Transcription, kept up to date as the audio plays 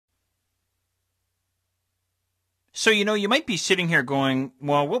So, you might be sitting here going,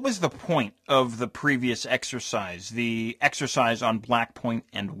 well, what was the point of the previous exercise, the exercise on black point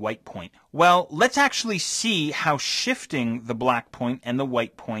and white point? Well, let's actually see how shifting the black point and the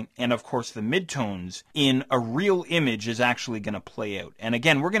white point and, of course, the midtones in a real image is actually going to play out. And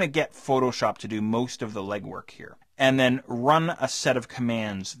again, we're going to get Photoshop to do most of the legwork here. And then run a set of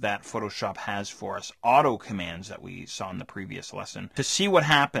commands that Photoshop has for us, auto commands that we saw in the previous lesson, to see what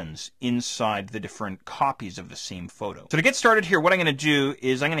happens inside the different copies of the same photo. So to get started here, what I'm going to do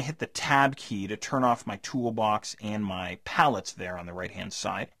is I'm going to hit the Tab key to turn off my toolbox and my palettes there on the right-hand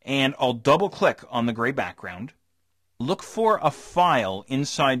side. And I'll double-click on the gray background. Look for a file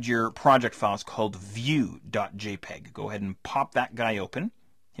inside your project files called view.jpg. Go ahead and pop that guy open.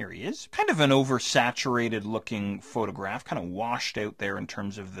 Here he is. Kind of an oversaturated looking photograph, kind of washed out there in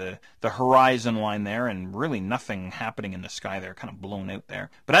terms of the horizon line there, and really nothing happening in the sky there, kind of blown out there.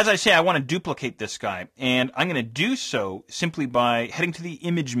 But as I say, I want to duplicate this guy, and I'm going to do so simply by heading to the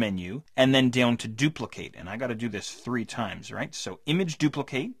image menu and then down to duplicate. And I got to do this 3 times, right? So image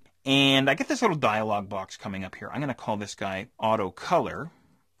duplicate, and I get this little dialog box coming up here. I'm going to call this guy auto color.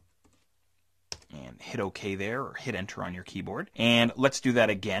 And hit OK there, or hit Enter on your keyboard. And let's do that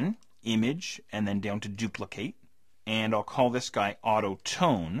again. Image, and then down to duplicate. And I'll call this guy Auto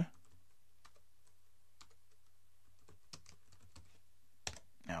Tone.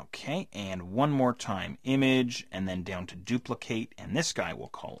 Okay, and one more time. Image, and then down to duplicate. And this guy we'll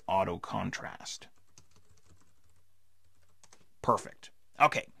call Auto Contrast. Perfect.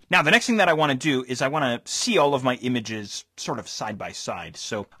 Okay. Now, the next thing that I want to do is I want to see all of my images sort of side by side.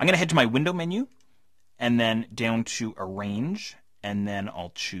 So I'm going to head to my window menu and then down to Arrange, and then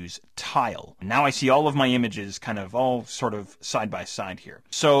I'll choose Tile. Now I see all of my images kind of all sort of side by side here.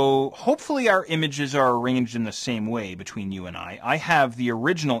 So hopefully our images are arranged in the same way between you and I. I have the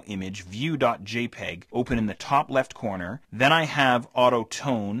original image, view.jpg, open in the top left corner. Then I have Auto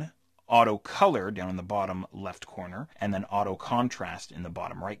Tone, Auto Color down in the bottom left corner, and then Auto Contrast in the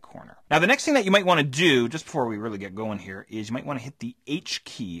bottom right corner. Now the next thing that you might want to do, just before we really get going here, is you might want to hit the H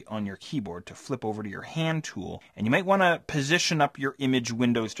key on your keyboard to flip over to your hand tool, and you might want to position up your image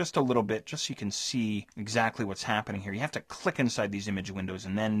windows just a little bit, just so you can see exactly what's happening here. You have to click inside these image windows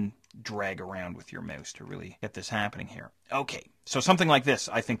and then drag around with your mouse to really get this happening here. Okay, so something like this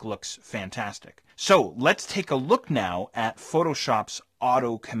I think looks fantastic. So let's take a look now at Photoshop's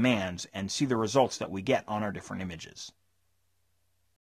auto commands and see the results that we get on our different images.